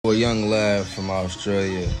A young lad from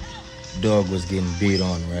Australia, dog was getting beat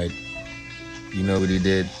on, right? You know what he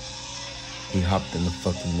did? He hopped in the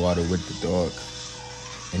fucking water with the dog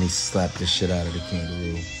and he slapped the shit out of the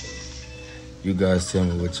kangaroo. You guys tell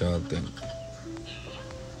me what y'all think.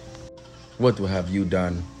 What would have you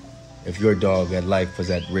done if your dog and life was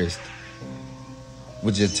at risk?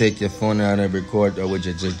 Would you take your phone out and record, or would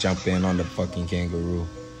you just jump in on the fucking kangaroo?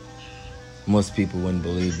 Most people wouldn't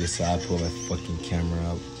believe this, so I pull my fucking camera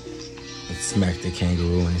out and smack the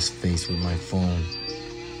kangaroo in his face with my phone,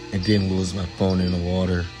 and then lose my phone in the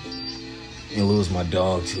water and lose my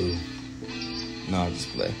dog too. Nah, just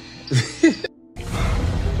play.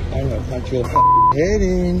 I'm gonna punch your head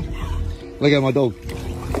in. Look at my dog.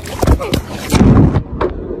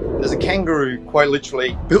 There's a kangaroo, quite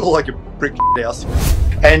literally, built like a brick house,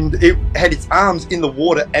 and it had its arms in the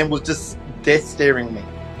water and was just death staring me.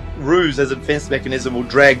 Roos, as a defense mechanism, will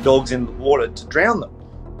drag dogs in the water to drown them.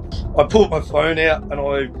 I pulled my phone out,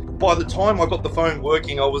 and by the time I got the phone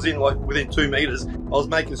working, I was in like within 2 meters. I was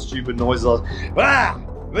making stupid noises. I was, ah,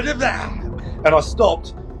 blah, blah, and I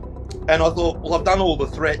stopped, and I thought, well, I've done all the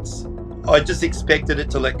threats. I just expected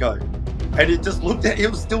it to let go, and it just looked at,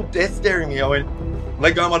 it was still death staring me. I went,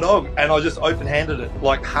 let go of my dog, and I just open-handed it,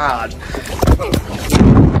 like hard.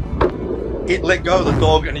 It let go of the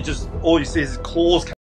dog, and it just, all you see is claws.